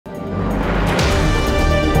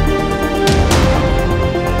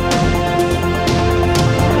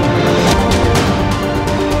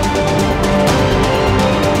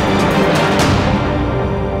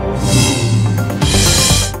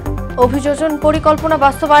অভিযোজন পরিকল্পনা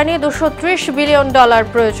বাস্তবায়নে $230 বিলিয়ন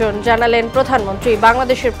প্রয়োজন জানালেন প্রধানমন্ত্রী।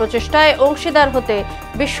 বাংলাদেশের প্রচেষ্টায় অংশীদার হতে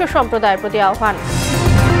বিশ্ব সম্প্রদায়ের প্রতি আহ্বান।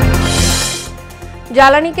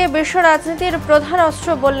 জ্বালানিকে বিশ্ব রাজনীতির প্রধান অস্ত্র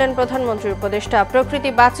বললেন প্রধানমন্ত্রীর উপদেষ্টা। প্রকৃতি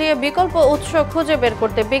বাঁচিয়ে বিকল্প উৎস খুঁজে বের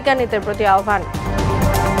করতে বিজ্ঞানীদের প্রতি আহ্বান।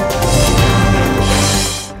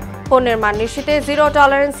 পণ্যের মান নিশ্চিতে জিরো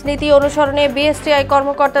টলারেন্স নীতি অনুসরণে বিএসটিআই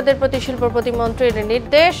কর্মকর্তাদের প্রতি শিল্প প্রতিমন্ত্রীর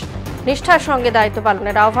নির্দেশ। নিষ্ঠার সঙ্গে দায়িত্ব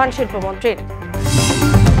পালনের আহ্বান শিল্পমন্ত্রীর।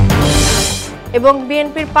 এবং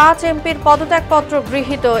বিএনপির 5 এমপির পদত্যাগপত্র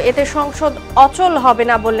গৃহীত, এতে সংসদ অচল হবে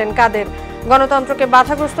না বললেন কাদের। গণতন্ত্রকে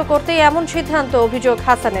বাধাগ্রস্ত করতেই এমন সিদ্ধান্ত, অভিযোগ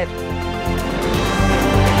হাসানের।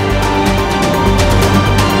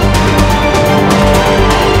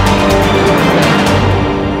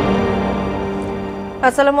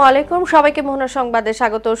 আসসালামু আলাইকুম, সবাইকে মোহনা সংবাদে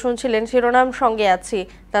স্বাগত। শুনছিলেন শিরোনাম, সঙ্গে আছি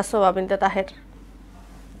তাসওয়া বিনতে তাহের।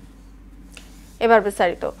 এবার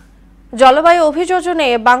বিস্তারিত। জলবায়ু অভিযোজনে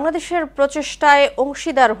বাংলাদেশের প্রচেষ্টায়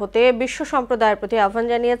অংশীদার হতে বিশ্ব সম্প্রদায়ের প্রতি আহ্বান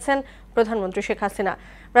জানিয়েছেন প্রধানমন্ত্রী শেখ হাসিনা।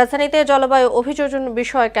 রাজধানীতে জলবায়ু অভিযোজন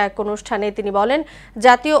বিষয়ক এক অনুষ্ঠানে তিনি বলেন,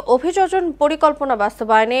 জাতীয় অভিযোজন পরিকল্পনা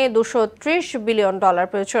বাস্তবায়নে $230 বিলিয়ন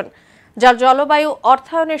প্রয়োজন, যার জলবায়ু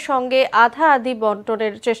অর্থায়নের সঙ্গে আধা আধি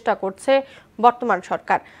বন্টনের চেষ্টা করছে বর্তমান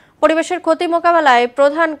সরকার। পরিবেশের ক্ষতি মোকাবেলায়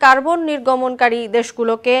প্রধান কার্বন নির্গমনকারী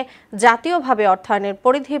দেশগুলোকে জাতীয়ভাবে অর্থায়নের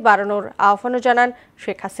পরিধি বাড়ানোর আহ্বানও জানান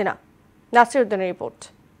শেখ হাসিনা। নাসির উদ্দিনের রিপোর্ট।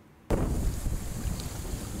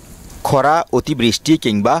 খরা, অতিবৃষ্টি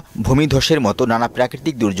কিংবা ভূমিধসের মতো নানা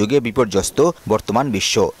প্রাকৃতিক দুর্যোগে বিপর্যস্ত বর্তমান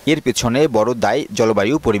বিশ্ব। এর পেছনে বড় দায়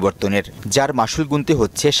জলবায়ু পরিবর্তনের, যার মাসুল গুনতে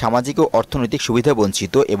হচ্ছে সামাজিক ও অর্থনৈতিক সুবিধা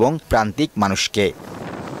বঞ্চিত এবং প্রান্তিক মানুষকে।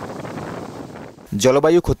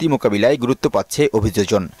 জলবায়ু ক্ষতি মোকাবিলায় গুরুত্ব পাচ্ছে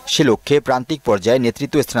অভিযোজন। সে লক্ষ্যে প্রান্তিক পর্যায়ে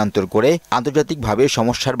নেতৃত্ব স্থানান্তর করে আন্তর্জাতিকভাবে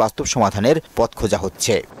সমস্যার বাস্তব সমাধানের পথ খোঁজা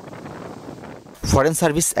হচ্ছে। ফরেন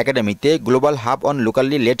সার্ভিস একাডেমিতে global hub on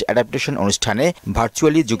locally lead adaptation অনুষ্ঠানে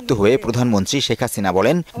ভার্চুয়ালি যুক্ত হয়ে প্রধানমন্ত্রী শেখ হাসিনা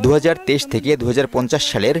বলেন, 2023 থেকে 2050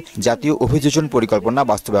 সালের জাতীয় অভিযোজন পরিকল্পনা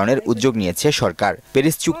বাস্তবায়নের উদ্যোগ নিয়েছে সরকার।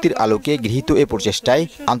 প্যারিস চুক্তির আলোকে গৃহীত এ প্রচেষ্টায়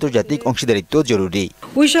আন্তর্জাতিক অংশীদারিত্ব জরুরি।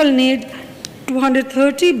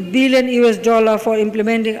 $230 billion for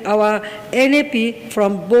implementing our NAP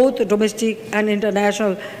from both domestic and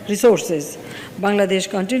international resources. Bangladesh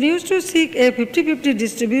continues to seek a 50-50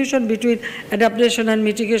 distribution between adaptation and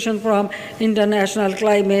mitigation from international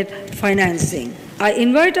climate financing. I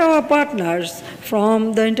invite our partners from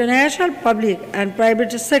the international public and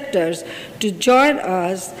private sectors to join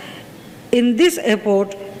us in this effort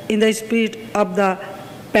in the spirit of the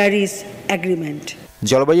Paris Agreement.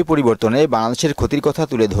 জলবায়ু পরিবর্তনে বাংলাদেশের ক্ষতির কথা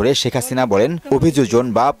তুলে ধরে শেখ হাসিনা বলেন, অভিযোজন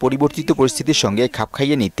বা পরিবর্তিত পরিস্থিতির সঙ্গে খাপ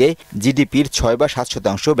খাইয়ে নিতে জিডিপির 6 বা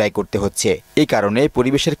 7% ব্যয় করতে হচ্ছে। এই কারণে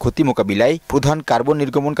পরিবেশের ক্ষতি মোকাবিলায় প্রধান কার্বন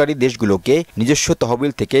নির্গমনকারী দেশগুলোকে নিজস্ব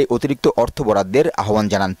তহবিল থেকে অতিরিক্ত অর্থ বরাদ্দের আহ্বান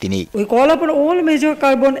জানান তিনি। We call upon all major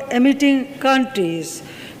carbon emitting countries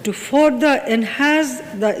to further enhance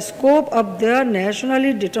the scope of their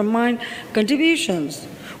nationally determined contributions.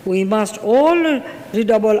 We must all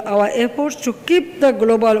redouble our efforts to keep the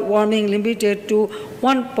global warming limited to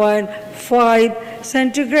 1.5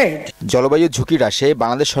 centigrade. জলবায়ু ঝুঁকি হ্রাসে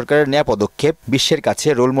বাংলাদেশ সরকারের নেওয়া পদক্ষেপ বিশ্বের কাছে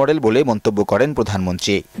role model বলে মন্তব্য করেন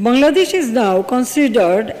প্রধানমন্ত্রী। Bangladesh is now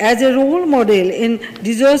considered as a role model in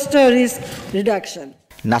disaster risk reduction.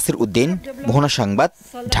 Nasir Uddin, মোহনা সংবাদ,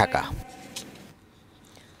 ঢাকা।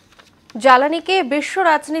 জ্বালানিকে বিশ্ব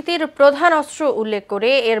রাজনীতির প্রধান অস্ত্র উল্লেখ করে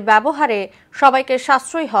এর ব্যবহারে সবাইকে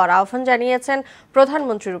সাশ্রয়ী হওয়ার আহ্বান জানিয়েছেন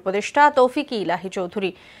প্রধানমন্ত্রীর উপদেষ্টা তৌফিক ইলাহি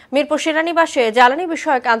চৌধুরী। মিরপুর সেনানিবাসে জ্বালানি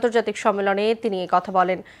বিষয়ক আন্তর্জাতিক সম্মেলনে তিনি এই কথা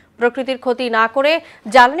বলেন। প্রকৃতির ক্ষতি না করে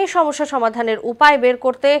জ্বালানি সমস্যা সমাধানের উপায় বের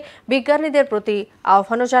করতে বিজ্ঞানীদের প্রতি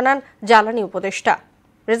আহ্বানও জানান জ্বালানি উপদেষ্টা।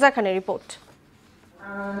 রেজা খানের রিপোর্ট।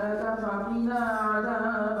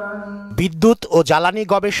 বিদ্যুৎ ও জ্বালানি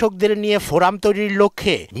গবেষকদের নিয়ে ফোরাম তৈরির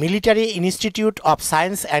লক্ষ্যে military institute of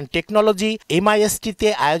science and technology MIST-তে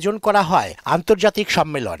আয়োজন করা হয় আন্তর্জাতিক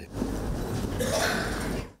সম্মেলন।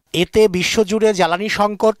 এতে বিশ্বজুড়ে জ্বালানি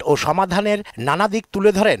সংকট ও সমাধানের নানা দিক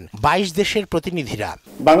তুলে ধরেন 22 দেশের প্রতিনিধিরা।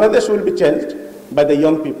 Bangladesh will be changed by the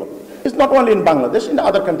young people. It's not only in Bangladesh, in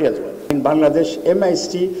other countries as well. In Bangladesh,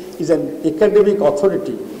 MIST is an academic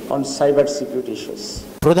authority on cyber security issues.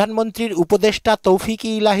 প্রধানমন্ত্রীর উপদেষ্টা তৌফিক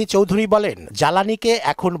ইলাহি চৌধুরী বলেন, জ্বালানিকে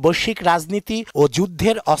এখন বৈশ্বিক রাজনীতি ও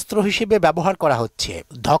যুদ্ধের অস্ত্র হিসেবে ব্যবহার করা হচ্ছে।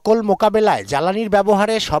 ধকল মোকাবেলায় জ্বালানির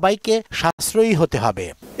ব্যবহারে সবাইকে সাশ্রয়ী হতে হবে।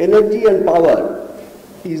 Energy and power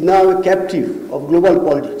is now a captive of global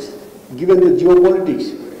politics, given the geopolitics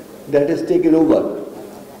that has taken over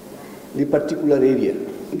the particular area.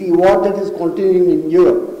 The war that is continuing in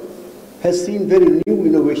Europe has seen very new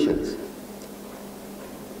innovations.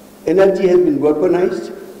 Energy has been weaponized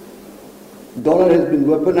dollar has been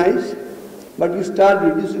weaponized, but you start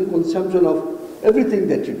reducing consumption of everything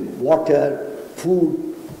that you do, water, food.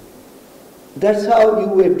 That's how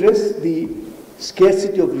you address the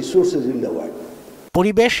scarcity of resources in the world.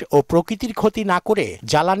 পরিবেশ ও প্রকৃতির ক্ষতি না করে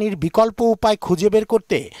জ্বালানির বিকল্প উপায় খুঁজে বের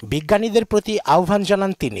করতে বিজ্ঞানীদের প্রতি আহ্বান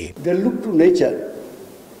জানান তিনি। They look to nature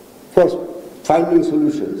for finding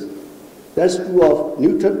solutions. That's true of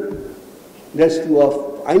Newton, that's true of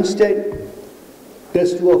Einstein,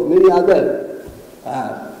 that's true of many other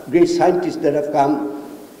great scientists that have come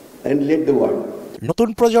and led the world. নতুন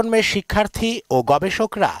প্রজন্মের শিক্ষার্থী ও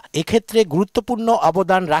গবেষকরা এক্ষেত্রে গুরুত্বপূর্ণ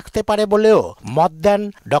অবদান রাখতে পারে বলেও মত দেন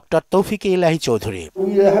ডক্টর তৌফিক ইলাহি Chowdhury.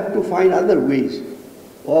 We have to find other ways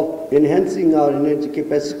of enhancing our energy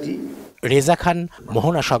capacity. Reza খান,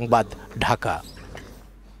 মোহনা সংবাদ, ঢাকা।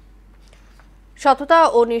 সততা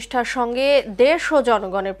ও নিষ্ঠার সঙ্গে দেশ ও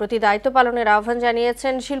জনগণের প্রতি দায়িত্ব পালনের আহ্বান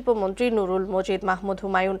জানিয়েছেন শিল্পমন্ত্রী নুরুল মজিদ মাহমুদ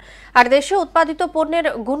হুমায়ুন। আর দেশে উৎপাদিত পণ্যের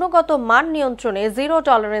গুণগত মান নিয়ন্ত্রণে জিরো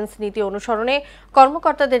টলারেন্স নীতি অনুসরণে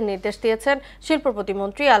কর্মকর্তাদের নির্দেশ দিয়েছেন শিল্প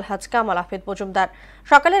প্রতিমন্ত্রী আলহাজ কামাল আহমেদ মজুমদার।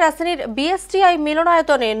 সকালে রাজধানীর বিএসটিআই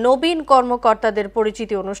মিলনায়তনে নবীন কর্মকর্তাদের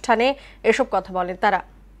পরিচিতি অনুষ্ঠানে এসব কথা বলেন তারা।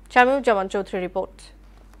 শামীউজ্জামান চৌধুরী রিপোর্ট।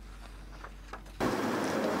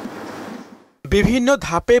 বিভিন্ন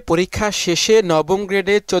ধাপে পরীক্ষা শেষে নবম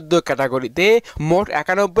গ্রেডে 14 ক্যাটাগরিতে মোট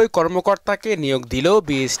 91 কর্মকর্তাকে নিয়োগ দিল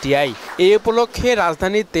বিএসটিআই। এই উপলক্ষে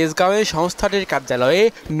রাজধানীর তেজগাঁওয়ে সংস্থাটির কার্যালয়ে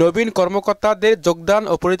নবীন কর্মকর্তাদের যোগদান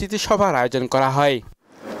ও পরিচিতি সভার আয়োজন করা হয়।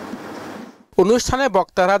 অনুষ্ঠানে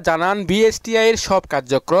বক্তারা জানান বিএসটিআই এর সব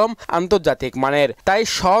কার্যক্রম আন্তর্জাতিক মানের, তাই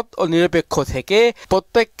সৎ ও নিরপেক্ষ থেকে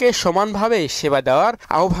প্রত্যেককে সমানভাবে সেবা দেওয়ার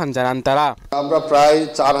আহ্বান জানান তারা। আমরা প্রায়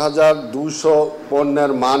 4200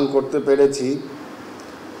 পণ্যের মান করতে পেরেছি।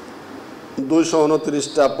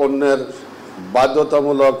 229টা পণ্যের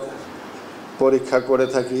বাধ্যতামূলক পরীক্ষা করে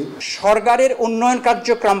থাকি। সরকারের উন্নয়ন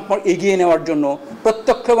কার্যক্রম এগিয়ে নেওয়ার জন্য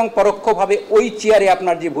প্রত্যক্ষ এবং পরোক্ষভাবে ওই চেয়ারে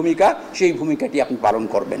আপনার যে ভূমিকা, সেই ভূমিকাটি আপনি পালন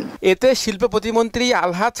করবেন। এতে শিল্প প্রতিমন্ত্রী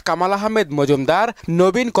আলহাজ কামাল আহমেদ মজুমদার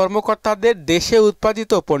নবীন কর্মকর্তাদের দেশে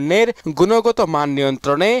উৎপাদিত পণ্যের গুণগত মান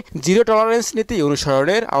নিয়ন্ত্রণে জিরো টলারেন্স নীতি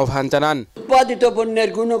অনুসরণের আহ্বান জানান। উৎপাদিত পণ্যের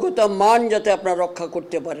গুণগত মান যাতে আপনারা রক্ষা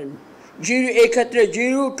করতে পারেন, এই ক্ষেত্রে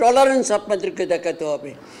জিরো টলারেন্স আপনাদেরকে দেখাতে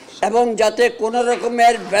হবে এবং যাতে কোনো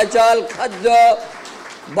রকমের ভেজাল খাদ্য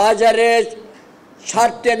বাজারে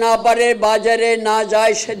ছাড়তে না পারে, বাজারে না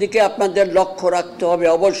যায়, সেদিকে আপনাদের লক্ষ্য রাখতে হবে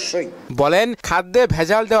অবশ্যই। বলেন, খাদ্যে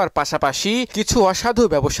ভেজাল দেওয়ার পাশাপাশি কিছু অসাধু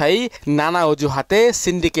ব্যবসায়ী নানা অজুহাতে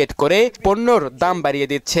সিন্ডিকেট করে পণ্যর দাম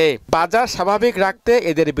বাড়িয়ে দিচ্ছে। বাজার স্বাভাবিক রাখতে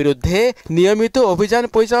এদের বিরুদ্ধে নিয়মিত অভিযান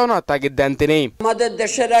পরিচালনার তাগিদ দেন তিনি। আমাদের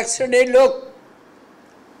দেশের এক শ্রেণীর লোক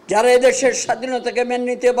যারা এদেশের স্বাধীনতাকে মেনে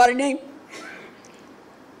নিতে পারেনি,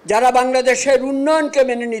 যারা বাংলাদেশের উন্নয়নকে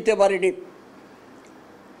মেনে নিতে পারেনি,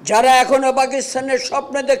 যারা এখনো পাকিস্তানের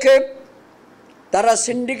স্বপ্ন দেখে তারা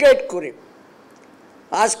সিন্ডিকেট করে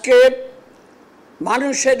আজকে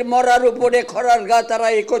মানুষের মরার উপরে খরার গা তারা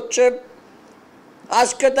করছে।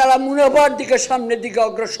 আজকে তারা মুনাফার দিকে সামনের দিকে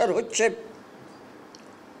অগ্রসর হচ্ছে।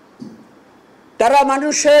 তারা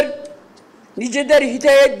মানুষের নিজেদের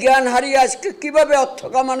হিতাহিত জ্ঞান হারিয়ে আজকে কিভাবে অর্থ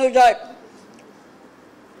কামানো যায়,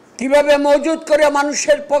 কিভাবে মজুদ করে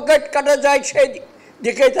মানুষের পকেট কাটা যায়, সেই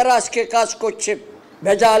দিকে তারা আজকে কাজ করছে।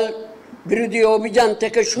 ভেজাল বিরোধী অভিযান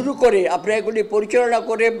থেকে শুরু করে আপনারা এগুলি পরিচালনা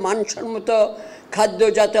করে মানসম্মত খাদ্য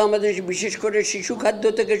যাতে আমাদের বিশেষ করে শিশু খাদ্য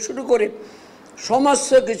থেকে শুরু করে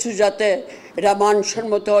সমস্ত কিছু যাতে এটা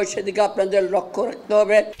মানসম্মত হয়, সেদিকে আপনাদের লক্ষ্য রাখতে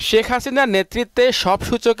হবে। শেখ হাসিনার নেতৃত্বে সব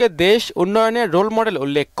সূচকে দেশ উন্নয়নের রোল মডেল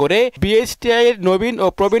উল্লেখ করে বিএসটিআই এর নবীন ও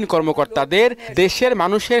প্রবীণ কর্মকর্তাদের দেশের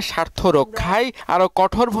মানুষের স্বার্থ রক্ষায় আরো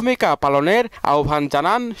কঠোর ভূমিকা পালনের আহ্বান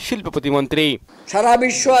জানান শিল্প প্রতিমন্ত্রী। সারা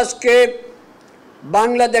বিশ্ব আজকে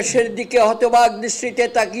বাংলাদেশের দিকে হতবাক দৃষ্টিতে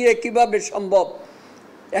তাকিয়ে কিভাবে সম্ভব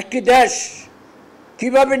একটি দেশ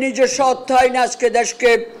কিভাবে নিজস্ব অর্থায়নে আজকে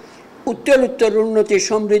দেশকে উত্তর উন্নতি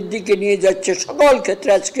সমৃদ্ধিকে নিয়ে যাচ্ছে, সকল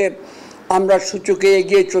ক্ষেত্রে আজকে আমরা সূচকে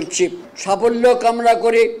এগিয়ে চলছি। সাফল্য কামনা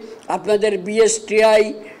করে আপনাদের বিএসটিআই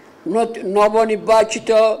নবনির্বাচিত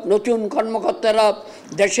নতুন কর্মকর্তারা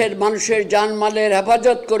দেশের মানুষের জানমালের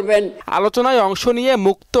হেফাজত করবেন। আলোচনায় অংশ নিয়ে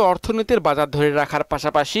মুক্ত অর্থনীতির বাজার ধরে রাখার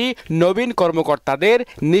পাশাপাশি নবীন কর্মকর্তাদের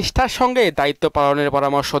নিষ্ঠার সঙ্গে দায়িত্ব পালনের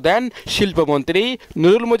পরামর্শ দেন শিল্পমন্ত্রী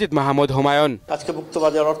নুরুল মজিদ মাহমুদ হুমায়ুন। আজকে মুক্ত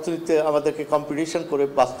বাজার অর্থনীতিতে আমাদেরকে কম্পিটিশন করে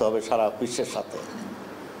বাঁচতে হবে সারা বিশ্বের সাথে।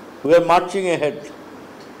 উই আর মার্চিং এহেড,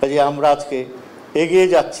 কাজে আমরা আজকে এগিয়ে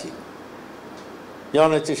যাচ্ছি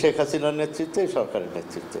যেমন হচ্ছে শেখ হাসিনার নেতৃত্বে, সরকারের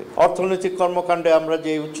নেতৃত্বে। অর্থনৈতিক কর্মকাণ্ডে আমরা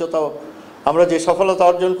যে উচ্চতা আমরা যে সফলতা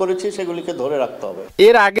অর্জন করেছি সেগুলিকে ধরে রাখতে হবে।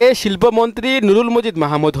 এর আগে শিল্পমন্ত্রী নুরুল মজিদ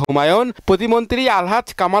মাহমুদ হুমায়ুন, প্রতিমন্ত্রী আলহাজ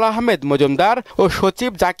কামাল আহমেদ মজুমদার ও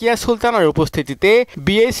সচিব জাকিয়া সুলতানার উপস্থিতিতে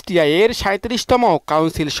বিএসটিআই এর ৩৭তম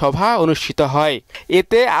কাউন্সিল সভা অনুষ্ঠিত হয়।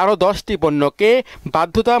 এতে আরও 10টি পণ্যকে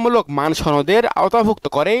বাধ্যতামূলক মান সনদের আওতাভুক্ত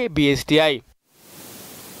করে বিএসটিআই।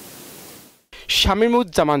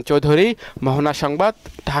 শামীমুজ্জামান চৌধুরী, মোহনা সংবাদ,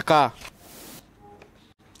 ঢাকা।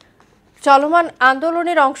 চলমান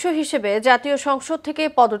আন্দোলনের অংশ হিসেবে জাতীয় সংসদ থেকে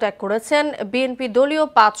পদত্যাগ করেছেন বিএনপি দলীয়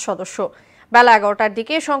 5 সদস্য। বেলা 11টার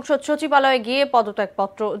দিকে সংসদ সচিবালয়ে গিয়ে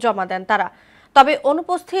পদত্যাগপত্র জমা দেন তারা। তবে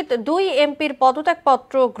অনুপস্থিত 2 এমপির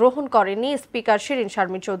পদত্যাগপত্র গ্রহণ করেননি স্পিকার শিরীন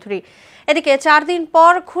শারমিন চৌধুরী। এদিকে 4 দিন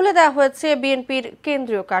পর খুলে দেওয়া হয়েছে বিএনপির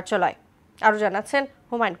কেন্দ্রীয় কার্যালয়। আরও জানাচ্ছেন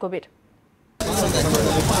হুমায়ুন কবির।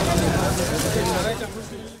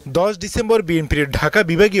 10 ডিসেম্বর বিএনপির ঢাকা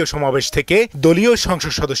বিভাগীয় সমাবেশ থেকে দলীয়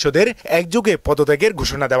সংসদ সদস্যদের একযোগে পদত্যাগের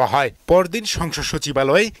ঘোষণা দেওয়া হয়। পরদিন সংসদ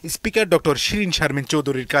সচিবালয়ে স্পিকার ডক্টর শিরীন শারমিন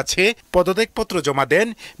চৌধুরীর কাছে পদত্যাগপত্র জমা দেন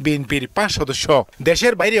বিএনপির 5 সদস্য।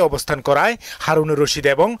 দেশের বাইরে অবস্থান করায় হারুনুর রশিদ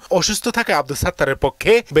এবং অসুস্থ থাকা আব্দুল সাত্তারের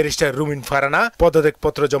পক্ষে ব্যারিস্টার রুমিন ফারানা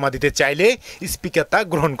পদত্যাগপত্র জমা দিতে চাইলে স্পিকার তা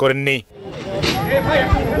গ্রহণ করেননি।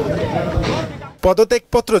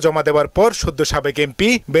 পদত্যাগপত্র জমা দেওয়ার পর সদ্য সাবেক এমপি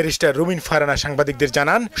ব্যারিস্টার রুমিন ফারানা সাংবাদিকদের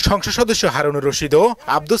জানান, সংসদ সদস্য হারুনুর রশিদ ও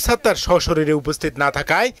আব্দুল সাত্তার সশরীরে উপস্থিত না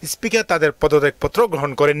থাকায় স্পিকার তাদের পদত্যাগপত্র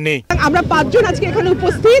গ্রহণ করেননি। আমরা 5 জন আজকে এখানে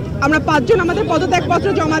উপস্থিত, আমরা 5 জন আমাদের পদত্যাগপত্র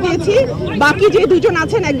জমা দিয়েছি। বাকি যে 2 জন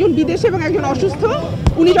আছেন, একজন বিদেশে এবং একজন অসুস্থ,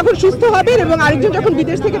 উনি যখন সুস্থ হবেন এবং আরেকজন যখন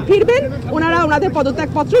বিদেশ থেকে ফিরবেন ওনারা ওনাদের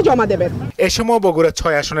পদত্যাগপত্র জমা দেবেন। এ সময় বগুড়া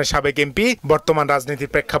 6 আসনের সাবেক এমপি বর্তমান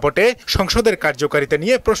রাজনীতির প্রেক্ষাপটে সংসদের কার্যকারিতা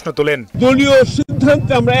নিয়ে প্রশ্ন তোলেন। দলীয়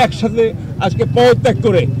সিদ্ধান্তে আমরা একসাথে আজকে পদত্যাগ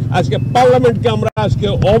করে আজকে পার্লামেন্টকে আমরা আজকে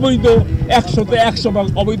অবৈধ 100%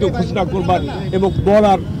 অবৈধ ঘোষণা করবার এবং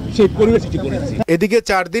বলার সেই পরিবেশ সৃষ্টি করেছে। এদিকে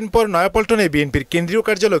 4 দিন পর নয়াপল্টনে বিএনপির কেন্দ্রীয়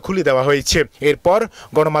কার্যালয় খুলে দেওয়া হয়েছে। এরপর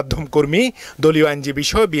গণমাধ্যম কর্মী, দলীয় আইনজীবী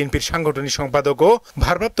সহ বিএনপির সাংগঠনিক সম্পাদক ও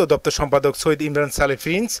ভারপ্রাপ্ত দপ্তর সম্পাদক সৈয়দ ইমরান সালে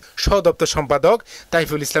প্রিন্স, সহ দপ্তর সম্পাদক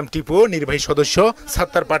তাইফুল ইসলাম টিপু, নির্বাহী সদস্য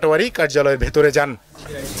সাত্তার পাটোয়ারি কার্যালয়ের ভেতরে যান।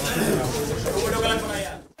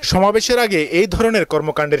 সমাবেশের আগে এই ধরনের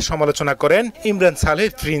কর্মকাণ্ডের সমালোচনা করেন ইমরান সালে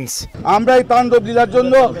প্রিন্স। আমরা এই তাণ্ডব লীলার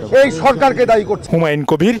জন্য এই সরকারকে দায়ী করছি। হুমায়ুন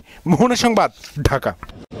কবির, মোহনা সংবাদ, ঢাকা।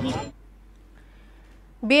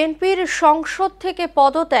 বিএনপির সংসদ থেকে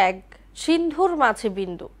পদত্যাগ সিন্ধুর মাঝে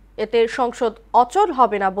বিন্দু। এতে সংসদ অচল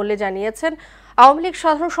হবে না বলে জানিয়েছেন আওয়ামী লীগ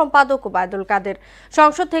সাধারণ সম্পাদক ওবায়দুল কাদের।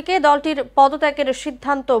 সংসদ থেকে দলটির পদত্যাগের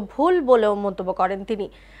সিদ্ধান্ত ভুল বলেও মন্তব্য করেন তিনি।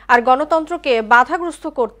 আর গণতন্ত্রকে বাধাগ্রস্ত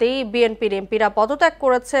করতেই বিএনপির এমপিরা পদত্যাগ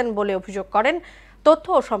করেছেন বলে অভিযোগ করেন তথ্য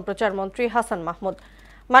ও সম্প্রচার মন্ত্রী হাসান মাহমুদ।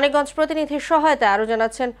 মানিকগঞ্জ প্রতিনিধির সহায়তায় আরও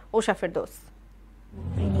জানাচ্ছেন উষা ফেরদৌস।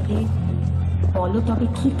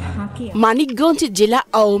 মানিকগঞ্জ জেলা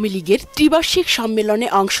আওয়ামী লীগের ত্রিবার্ষিক সম্মেলনে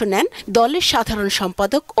অংশ নেন দলের সাধারণ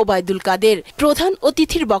সম্পাদক ওবায়দুল কাদের। প্রধান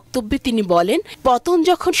অতিথির বক্তব্যে তিনি বলেন, পতন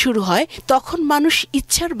যখন শুরু হয় তখন মানুষ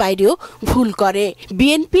ইচ্ছার বাইরেও ভুল করে।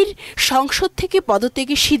 বিএনপির সংসদ থেকে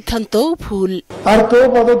পদত্যাগের সিদ্ধান্তও ভুল। আর কেউ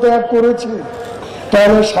পদত্যাগ করেছে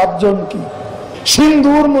তাহলে 7 জন কি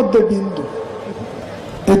সিন্ধুর মধ্যে বিন্দু।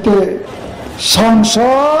 এতে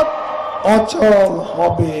সংসদ অচল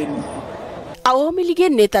হবে না। আওয়ামী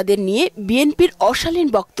লীগের নেতাদের নিয়ে বিএনপির অশালীন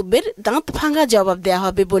বক্তব্যের দাঁত ভাঙা জবাব দেওয়া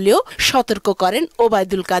হবে বলেও সতর্ক করেন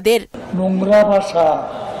ওবায়দুল কাদের। নোংরা ভাষা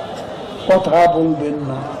কথা বলবেন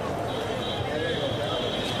না।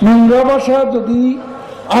 নোংরা ভাষা যদি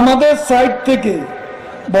আমাদের সাইড থেকে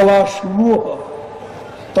বলা শুরু হয়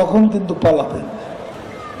তখন কিন্তু পালাবেন।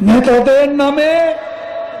 নেতাদের নামে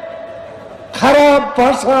খারাপ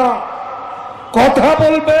ভাষা কথা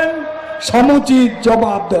বলবেন, সমুচিত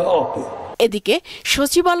জবাব দেওয়া হবে। এদিকে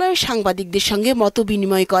সচিবালয়ে সাংবাদিকদের সঙ্গে মত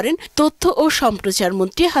বিনিময় করেন তথ্য ও সম্প্রচার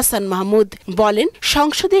মন্ত্রী হাসান মাহমুদ। বলেন,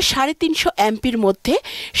 সংসদের 350 এমপির মধ্যে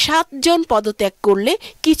 7 জন পদত্যাগ করলে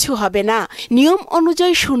কিছু হবে না। নিয়ম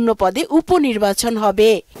অনুযায়ী 0 পদে উপনির্বাচন হবে।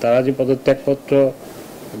 তারা যে পদত্যাগপত্র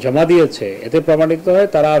জমা দিয়েছে এতে প্রমাণিত হয়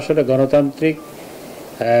তারা আসলে গণতান্ত্রিক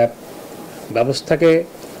ব্যবস্থাকে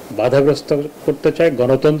বাধাগ্রস্ত করতে চায়,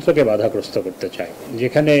 গণতন্ত্রকে বাধাগ্রস্ত করতে চায়।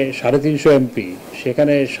 যেখানে 350 এমপি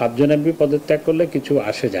সেখানে 7 জন এমপি পদত্যাগ করলে কিছু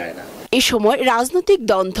আসে যায় না। এ সময় রাজনৈতিক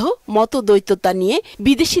দ্বন্দ্ব, মতদ্বৈততা নিয়ে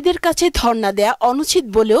বিদেশিদের কাছে ধর্ণা দেয়া অনুচিত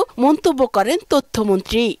বলেও মন্তব্য করেন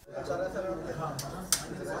তথ্যমন্ত্রী।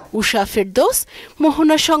 উষা ফেরদৌস,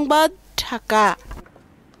 মোহনা সংবাদ, ঢাকা।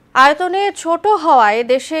 আয়তনে ছোট হওয়ায়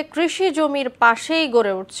দেশে কৃষি জমির পাশেই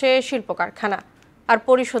গড়ে উঠছে শিল্প কারখানা। আর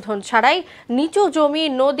পরিশোধন ছাড়াই নিচু জমি,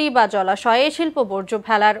 নদী বা জলাশয়ে শিল্প বর্জ্য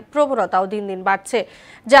ফেলার প্রবণতাও দিন দিন বাড়ছে,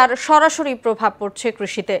 যার সরাসরি প্রভাব পড়ছে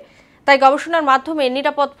কৃষিতে। তাই গবেষণার মাধ্যমে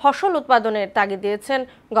নিরাপদ ফসল উৎপাদনের তাগিদ দিয়েছেন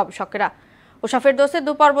গবেষকেরা। উষা ফেরদৌসের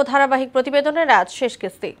দুপর্ব ধারাবাহিক প্রতিবেদনের আজ শেষ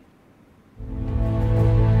কিস্তি।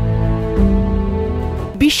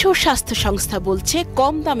 বিশ্ব স্বাস্থ্য সংস্থা বলছে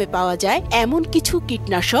কম দামে পাওয়া যায় এমন কিছু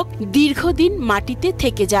কীটনাশক দীর্ঘদিন মাটিতে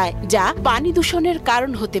থেকে যায়, যা পানি দূষণের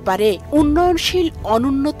কারণ হতে পারে। উন্নয়নশীল,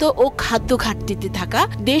 অনুন্নত ও খাদ্য ঘাটতিতে থাকা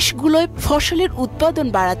দেশগুলোয় ফসলের উৎপাদন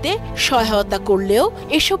বাড়াতে সহায়তা করলেও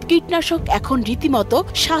এসব কীটনাশক এখন রীতিমতো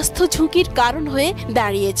স্বাস্থ্য ঝুঁকির কারণ হয়ে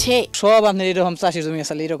দাঁড়িয়েছে। সব আপনার এরকম চাষের জমি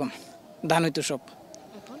আসলে এরকম ধান হইতো সব,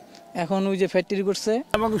 এখন ওই যে ফ্যাক্টরি করছে,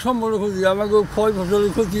 আমাকে সম্পূর্ণ ক্ষতি, আমাকে ফল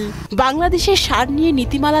ফসলের ক্ষতি। বাংলাদেশে সার নিয়ে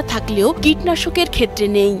নীতিমালা থাকলেও কীটনাশকের ক্ষেত্রে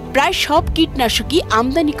নেই। প্রায় সব কীটনাশকই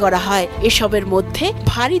আমদানি করা হয়। এসবের মধ্যে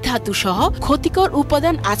ভারী ধাতু সহ ক্ষতিকর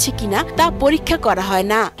উপাদান আছে কিনা তা পরীক্ষা করা হয়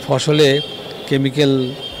না। ফসলে কেমিক্যাল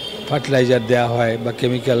ফার্টিলাইজার দেওয়া হয় বা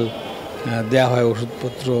কেমিক্যাল দেওয়া হয়,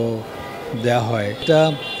 ওষুধপত্র দেওয়া হয়, এটা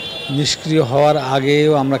নিষ্ক্রিয় হওয়ার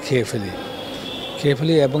আগেও আমরা খেয়ে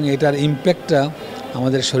ফেলি এবং এটার ইম্প্যাক্টটা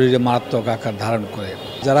আমাদের শরীরে মারাত্মক আকার ধারণ করে।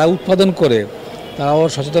 যারা উৎপাদন করে তারাও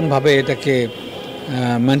সচেতনভাবে এটাকে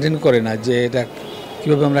মেনটেন করে না, যে এটা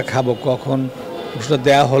কীভাবে আমরা খাবো, কখন ওষুধ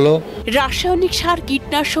দেওয়া হলো। রাসায়নিক সার,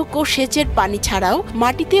 কীটনাশক ও সেচের পানি ছাড়াও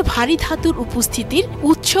মাটিতে ভারী ধাতুর উপস্থিতির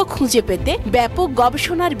উৎস খুঁজে পেতে ব্যাপক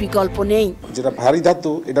গবেষণার বিকল্প নেই। যেটা ভারী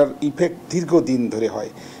ধাতু, এটার ইফেক্ট দীর্ঘদিন ধরে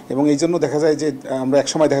হয় এবং এই জন্য দেখা যায় যে আমরা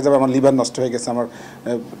একসময় দেখা যাবে আমার লিভার নষ্ট হয়ে গেছে, আমার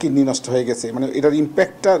কিডনি নষ্ট হয়ে গেছে, মানে এটার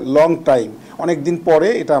ইম্প্যাক্টটা লং টাইম, অনেক দিন পরে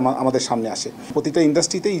এটা আমাদের সামনে আসে। প্রতিটা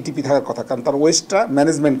ইন্ডাস্ট্রিতে ইটিপি থাকার কথা, কারণ তার ওয়েস্টটা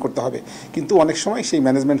ম্যানেজমেন্ট করতে হবে, কিন্তু অনেক সময় সেই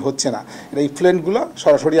ম্যানেজমেন্ট হচ্ছে না। এটা ইফ্লুয়েন্টগুলো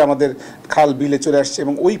সরাসরি আমাদের খাল বিলে চলে আসছে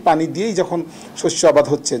এবং ওই পানি দিয়েই যখন শস্য আবাদ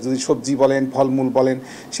হচ্ছে, যদি সবজি বলেন, ফলমূল বলেন,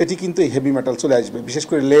 সেটি কিন্তু এই হেভি মেটাল চলে আসবে, বিশেষ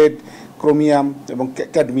করে লেড, ক্রোমিয়াম এবং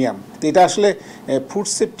ক্যাডমিয়াম। তো এটা আসলে ফুড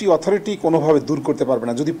সেফটি অথরিটি কোনোভাবে দূর করতে পারবে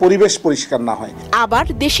না যদি পরিবেশ পরিষ্কার না হয়। আবার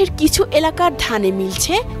দেশের কিছু এলাকার ধানে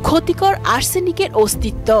মিলছে ক্ষতিকর আর্সেনিকের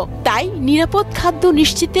অস্তিত্ব। তাই নিরাপদ খাদ্য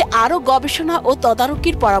নিশ্চিতে আরও গবেষণা ও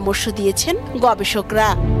তদারকির পরামর্শ দিয়েছেন গবেষকরা।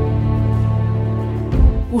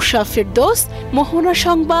 উষা ফেরদৌস, মোহনা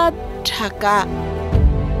সংবাদ, ঢাকা।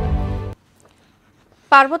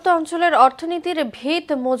 পার্বত্য অঞ্চলের অর্থনীতির ভিত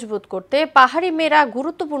মজবুত করতে পাহাড়ি মেয়েরা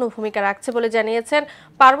গুরুত্বপূর্ণ ভূমিকা রাখছে বলে জানিয়েছেন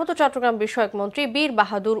পার্বত্য চট্টগ্রাম বিষয়ক মন্ত্রী বীর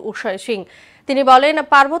বাহাদুর উষয় সিং। তিনি বলেন,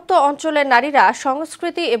 পার্বত্য অঞ্চলের নারীরা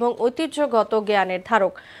সংস্কৃতি এবং ঐতিহ্যগত জ্ঞানের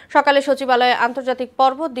ধারক। সকালে সচিবালয়ে আন্তর্জাতিক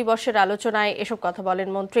পর্বত দিবসের আলোচনায় এসব কথা বলেন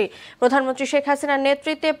মন্ত্রী। প্রধানমন্ত্রী শেখ হাসিনার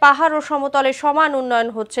নেতৃত্বে পাহাড় ও সমতলে সমান উন্নয়ন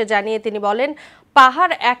হচ্ছে জানিয়ে তিনি বলেন,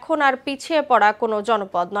 পাহাড় এখন আর পিছিয়ে পড়া কোনো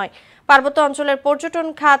জনপদ নয়। পার্বত্য অঞ্চলের পর্যটন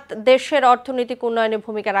খাত দেশের অর্থনৈতিক উন্নয়নে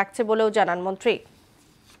ভূমিকা রাখছে বলেও জানান মন্ত্রী।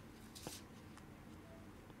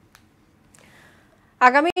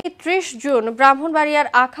 আগামী 30 জুন ব্রাহ্মণবাড়িয়ার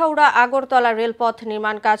আখাউড়া আগরতলা রেলপথ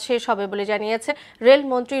নির্মাণ কাজ শেষ হবে বলে জানিয়েছে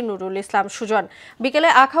রেলমন্ত্রী নুরুল ইসলাম সুজন। বিকেলে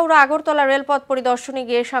আখাউড়া আগরতলা রেলপথ পরিদর্শনে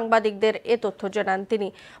গিয়ে সাংবাদিকদের এ তথ্য জানান তিনি।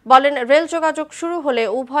 বলেন, রেল যোগাযোগ শুরু হলে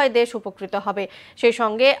উভয় দেশ উপকৃত হবে। সেই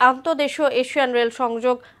সঙ্গে আন্তঃদেশীয় এশিয়ান রেল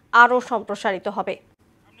সংযোগ আরও সম্প্রসারিত হবে।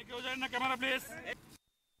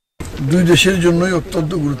 দুই দেশের জন্যই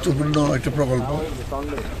অত্যন্ত গুরুত্বপূর্ণ একটা প্রকল্প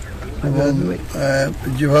এবং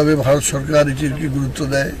যেভাবে ভারত সরকার এটিকে গুরুত্ব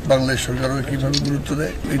দেয়, বাংলাদেশ সরকারও কিভাবে গুরুত্ব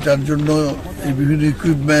দেয়, এটার জন্য এই বিভিন্ন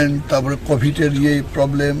ইকুইপমেন্ট, তারপরে কোভিডের এই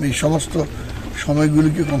প্রবলেম, এই সমস্ত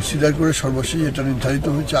সময়গুলিকে কনসিডার করে সর্বশেষ এটা নির্ধারিত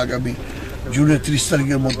হয়েছে আগামী জুনের 30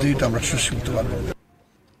 তারিখের মধ্যেই এটা আমরা শেষ করতে পারবো।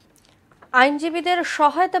 আইনজীবীদের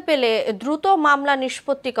সহায়তা পেলে দ্রুত মামলা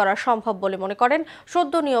নিষ্পত্তি করা সম্ভব বলে মনে করেন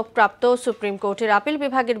সদ্য নিয়োগপ্রাপ্ত সুপ্রিম কোর্টের আপিল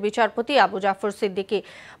বিভাগের বিচারপতি আবু জাফর সিদ্দিকী।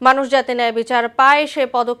 মানুষ যাতে ন্যায় বিচার পায় সে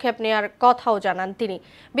পদক্ষেপ নেওয়ার কথাও জানান তিনি।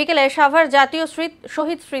 বিকেলে সাভার জাতীয়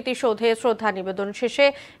শহীদ স্মৃতিসৌধে শ্রদ্ধা নিবেদন শেষে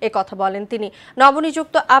কথা বলেন তিনি।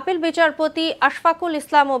 নবনিযুক্ত আপিল বিচারপতি আশফাকুল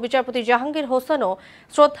ইসলাম ও বিচারপতি জাহাঙ্গীর হোসেনও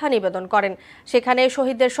শ্রদ্ধা নিবেদন করেন। সেখানে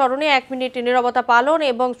শহীদদের স্মরণে 1 মিনিট নীরবতা পালন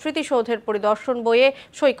এবং স্মৃতিসৌধের পরিদর্শন বইয়ে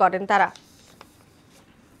সই করেন তারা।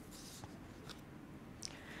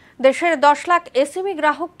 দেশের 10 লাখ এসএমই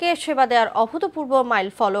গ্রাহককে সেবা দেওয়ার অভূতপূর্ব মাইল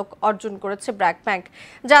ফলক অর্জন করেছে ব্র্যাক ব্যাংক।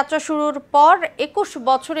 যাত্রা শুরুর পর 21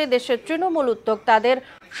 বছরে দেশের তৃণমূল উদ্যোক্তাদের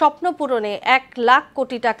স্বপ্ন পূরণে 1 লাখ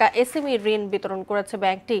কোটি টাকা এসএমই ঋণ বিতরণ করেছে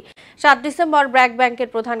ব্যাংকটি। 7 ডিসেম্বর ব্র্যাক ব্যাংকের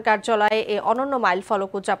প্রধান কার্যালয়ে এই অনন্য মাইল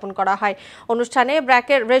ফলক উদযাপন করা হয়। অনুষ্ঠানে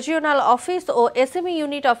ব্র্যাকের রিজিওনাল অফিস ও এসএমই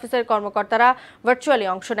ইউনিট অফিসের কর্মকর্তারা ভার্চুয়ালি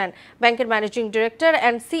অংশ নেন। ব্যাংকের managing director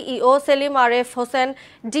and CEO Selim Aref Hossain,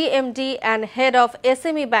 DMD and head of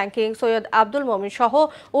SME banking Syed Abdul Momin সহ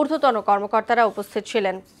ঊর্ধ্বতন কর্মকর্তারা উপস্থিত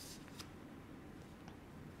ছিলেন।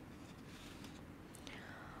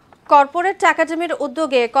 কর্পোরেট একাডেমির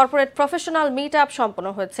উদ্যোগে কর্পোরেট প্রফেশনাল মিট আপ সম্পন্ন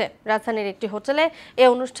হয়েছে। রাজধানীর একটি হোটেলে এই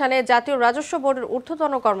অনুষ্ঠানে জাতীয় রাজস্ব বোর্ডের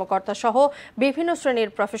ঊর্ধ্বতন কর্মকর্তা সহ বিভিন্ন শ্রেণীর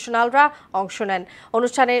প্রফেশনালরা অংশ নেন।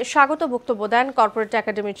 অনুষ্ঠানে স্বাগত বক্তব্য দেন কর্পোরেট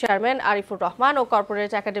একাডেমির চেয়ারম্যান আরিফুর রহমান ও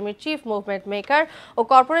কর্পোরেট একাডেমির চিফ মুভমেন্ট মেকার ও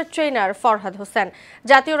কর্পোরেট ট্রেনার ফরহাদ হোসেন।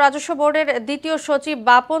 জাতীয় রাজস্ব বোর্ডের দ্বিতীয় সচিব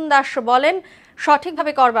বাপন দাস বলেন,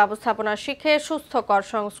 সঠিকভাবে কর ব্যবস্থাপনা শিখে সুস্থ কর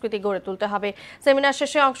সংস্কৃতি গড়ে তুলতে হবে। সেমিনার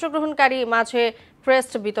শেষে অংশগ্রহণকারী মাঝে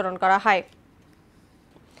ক্রেস্ট বিতরণ করা হয়।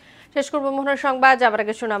 শেষ করব মোহনার সংবাদ, যাবার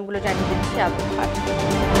আগে সুনামগুলো জানিয়ে দিচ্ছি।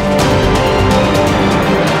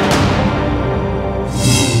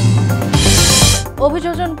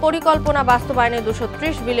 অভিযোজন পরিকল্পনা বাস্তবায়নে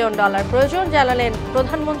 $230 বিলিয়ন প্রয়োজন জানালেন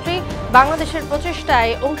প্রধানমন্ত্রী। বাংলাদেশের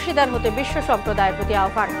প্রচেষ্টায় অংশীদার হতে বিশ্ব সম্প্রদায়ের প্রতি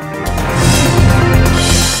আহ্বান।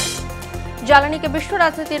 জ্বালানিকে বিশ্ব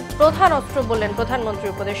রাজনীতির প্রধান অস্ত্র বললেন প্রধানমন্ত্রী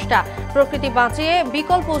উপদেষ্টা। প্রকৃতি বাঁচিয়ে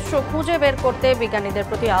বিকল্প উৎস খুঁজে বের করতে বিজ্ঞানীদের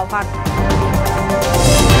প্রতি আহ্বান।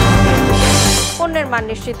 পণ্যের মান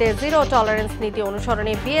নিশ্চিতে জিরো টলারেন্স নীতি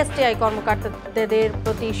অনুসরণে বিএসটিআই কর্মকর্তাদের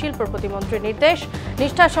প্রতি শিল্প প্রতিমন্ত্রীর নির্দেশ।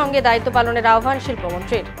 নিষ্ঠার সঙ্গে দায়িত্ব পালনের আহ্বান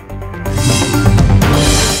শিল্পমন্ত্রীর।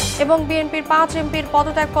 এবং বিএনপির 5 এমপির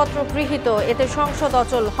পদত্যাগপত্র গৃহীত, এতে সংসদ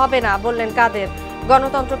অচল হবে না বললেন কাদের।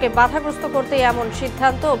 গণতন্ত্রকে বাধাগ্রস্ত করতে এমন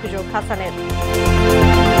সিদ্ধান্ত, অভিযোগ হাসানের।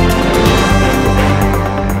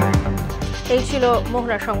 এই ছিল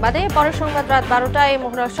মোহনার সংবাদে। পরের সংবাদ রাত 12টায়।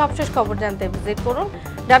 মোহনার সবশেষ খবর জানতে ভিজিট করুন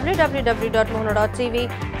www.mohona.tv।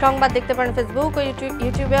 সংবাদ দেখতে পারেন ফেসবুক ও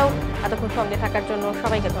ইউটিউবেও। এতক্ষণ সঙ্গে থাকার জন্য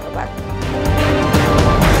সবাইকে ধন্যবাদ।